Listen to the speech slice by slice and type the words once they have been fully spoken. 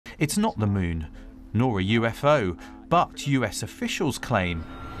It's not the moon, nor a UFO, but US officials claim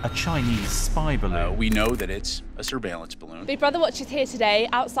a Chinese spy balloon. We know that it's a surveillance balloon. Big Brother Watch is here today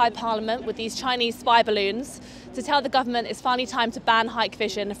outside Parliament with these Chinese spy balloons to tell the government it's finally time to ban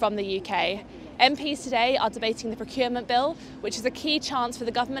Hikvision from the UK. MPs today are debating the procurement bill, which is a key chance for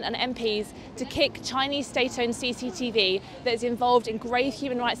the government and MPs to kick Chinese state-owned CCTV that is involved in grave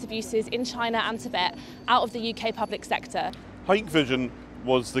human rights abuses in China and Tibet out of the UK public sector. Hikvision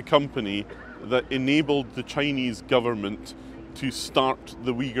was the company that enabled the Chinese government to start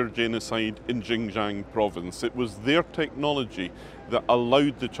the Uyghur genocide in Xinjiang province. It was their technology that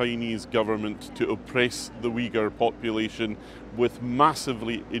allowed the Chinese government to oppress the Uyghur population with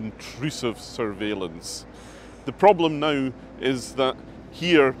massively intrusive surveillance. The problem now is that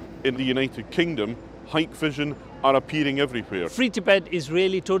here in the United Kingdom, Hikvision are appearing everywhere. Free Tibet is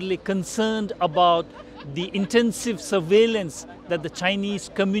really totally concerned about the intensive surveillance that the Chinese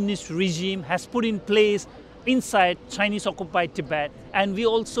communist regime has put in place inside Chinese-occupied Tibet. And we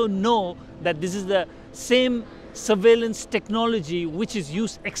also know that this is the same surveillance technology which is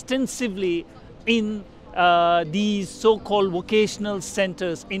used extensively in these so-called vocational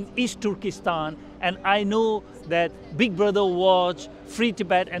centers in East Turkestan. And I know that Big Brother Watch, Free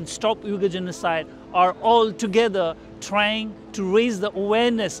Tibet and Stop Uyghur Genocide are all together trying to raise the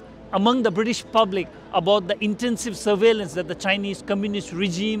awareness among the British public about the intensive surveillance that the Chinese communist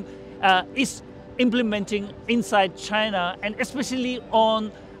regime is implementing inside China, and especially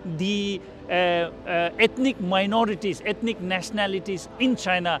on the ethnic minorities, ethnic nationalities in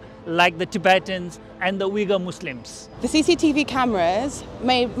China, like the Tibetans and the Uyghur Muslims. The CCTV cameras,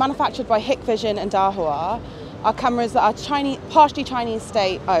 manufactured by Hikvision and Dahua, are cameras that are partially Chinese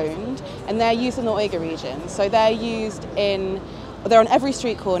state-owned, and they're used in the Uyghur region. So they're on every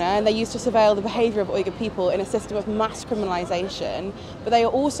street corner, and they're used to surveil the behaviour of Uyghur people in a system of mass criminalisation, but they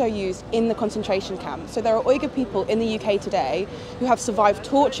are also used in the concentration camps. So there are Uyghur people in the UK today who have survived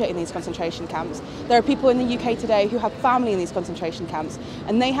torture in these concentration camps. There are people in the UK today who have family in these concentration camps,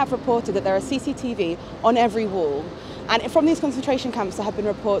 and they have reported that there are CCTV on every wall. And from these concentration camps there have been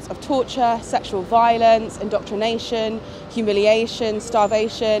reports of torture, sexual violence, indoctrination, humiliation,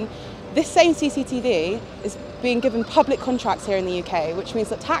 starvation. This same CCTV is being given public contracts here in the UK, which means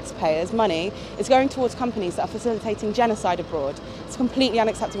that taxpayers' money is going towards companies that are facilitating genocide abroad. It's a completely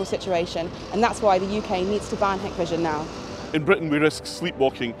unacceptable situation, and that's why the UK needs to ban Hikvision now. In Britain, we risk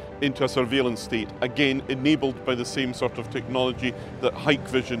sleepwalking into a surveillance state, again enabled by the same sort of technology that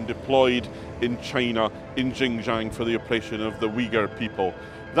Hikvision deployed in China, in Xinjiang, for the oppression of the Uyghur people.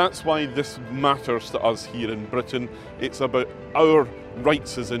 That's why this matters to us here in Britain. It's about our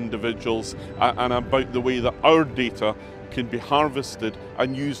rights as individuals and about the way that our data can be harvested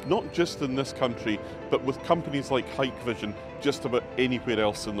and used not just in this country, but with companies like Hikvision just about anywhere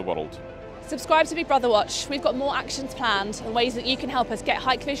else in the world. Subscribe to Big Brother Watch. We've got more actions planned and ways that you can help us get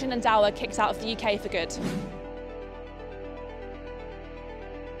Hikvision and Dahua kicked out of the UK for good.